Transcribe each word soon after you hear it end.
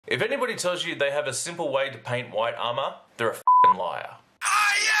If anybody tells you they have a simple way to paint white armor, they're a f***ing liar.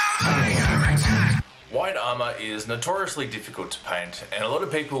 White armor is notoriously difficult to paint, and a lot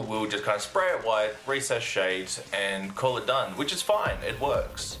of people will just kind of spray it white, recess shades, and call it done, which is fine, it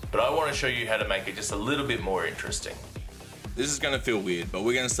works. But I want to show you how to make it just a little bit more interesting. This is going to feel weird, but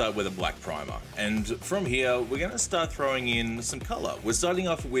we're going to start with a black primer. And from here, we're going to start throwing in some color. We're starting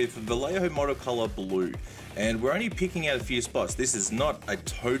off with Vallejo Model Color Blue, and we're only picking out a few spots. This is not a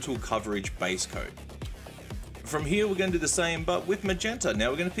total coverage base coat. From here, we're going to do the same, but with magenta. Now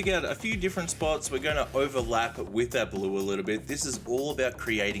we're going to pick out a few different spots. We're going to overlap with that blue a little bit. This is all about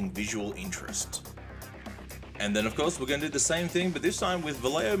creating visual interest. And then of course, we're going to do the same thing, but this time with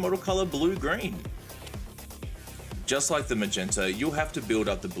Vallejo Model Color Blue-Green. Just like the magenta, you'll have to build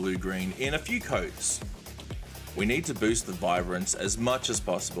up the blue-green in a few coats. We need to boost the vibrance as much as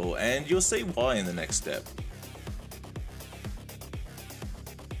possible, and you'll see why in the next step.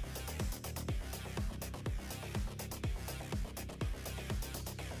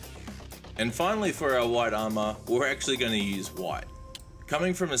 And finally, for our white armor, we're actually going to use white.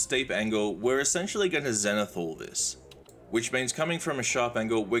 Coming from a steep angle, we're essentially going to zenith all this. Which means coming from a sharp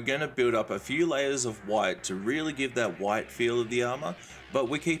angle, we're going to build up a few layers of white to really give that white feel of the armor, but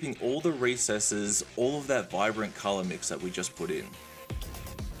we're keeping all the recesses, all of that vibrant color mix that we just put in.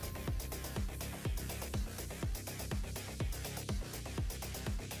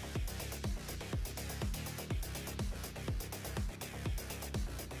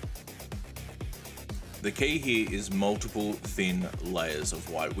 The key here is multiple thin layers of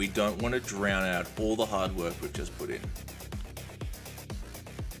white. We don't want to drown out all the hard work we've just put in.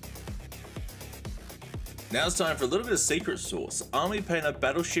 Now it's time for a little bit of secret sauce. Army Painter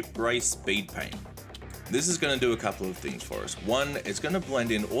Battleship Grey Speed Paint. This is going to do a couple of things for us. One, it's going to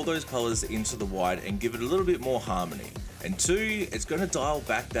blend in all those colors into the white and give it a little bit more harmony. And two, it's going to dial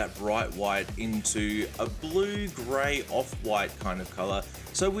back that bright white into a blue, grey, off-white kind of color.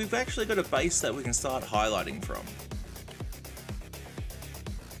 So we've actually got a base that we can start highlighting from.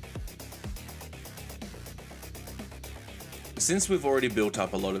 Since we've already built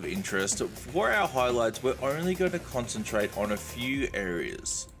up a lot of interest, for our highlights, we're only going to concentrate on a few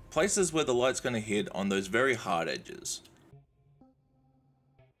areas. Places where the light's going to hit on those very hard edges.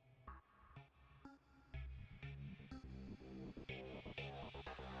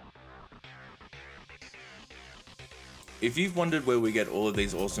 If you've wondered where we get all of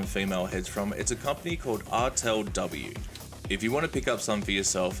these awesome female heads from, it's a company called Artel W. If you want to pick up some for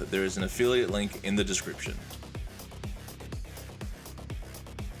yourself, there is an affiliate link in the description.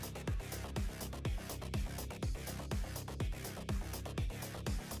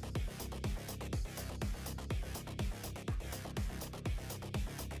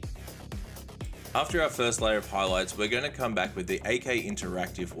 After our first layer of highlights, we're going to come back with the AK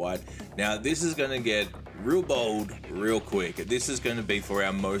Interactive White. Now this is going to get real bold real quick. This is going to be for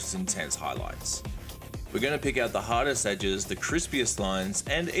our most intense highlights. We're going to pick out the hardest edges, the crispiest lines,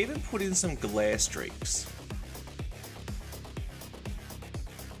 and even put in some glare streaks.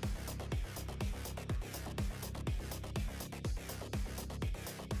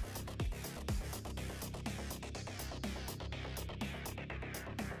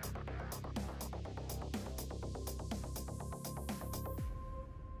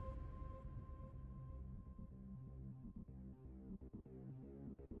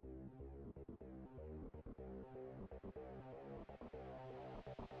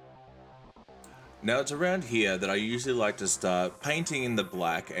 Now it's around here that I usually like to start painting in the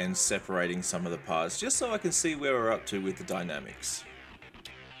black and separating some of the parts, just so I can see where we're up to with the dynamics.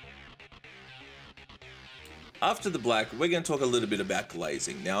 After the black, we're going to talk a little bit about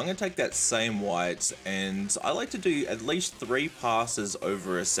glazing. Now I'm going to take that same white, and I like to do at least 3 passes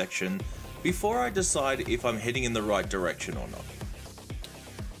over a section before I decide if I'm heading in the right direction or not.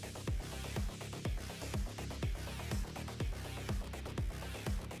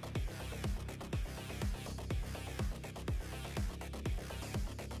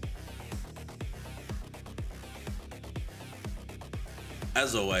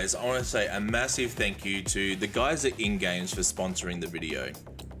 As always, I want to say a massive thank you to the guys at InGames for sponsoring the video.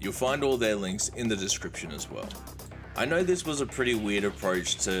 You'll find all their links in the description as well. I know this was a pretty weird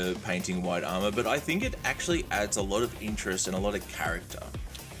approach to painting white armor, but I think it actually adds a lot of interest and a lot of character.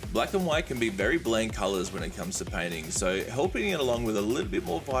 Black and white can be very bland colors when it comes to painting, so helping it along with a little bit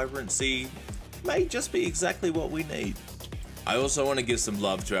more vibrancy may just be exactly what we need. I also want to give some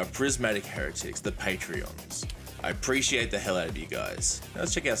love to our prismatic heretics, the Patreons. I appreciate the hell out of you guys. Now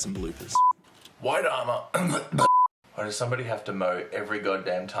let's check out some bloopers. White armor. Why does somebody have to mow every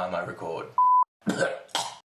goddamn time I record?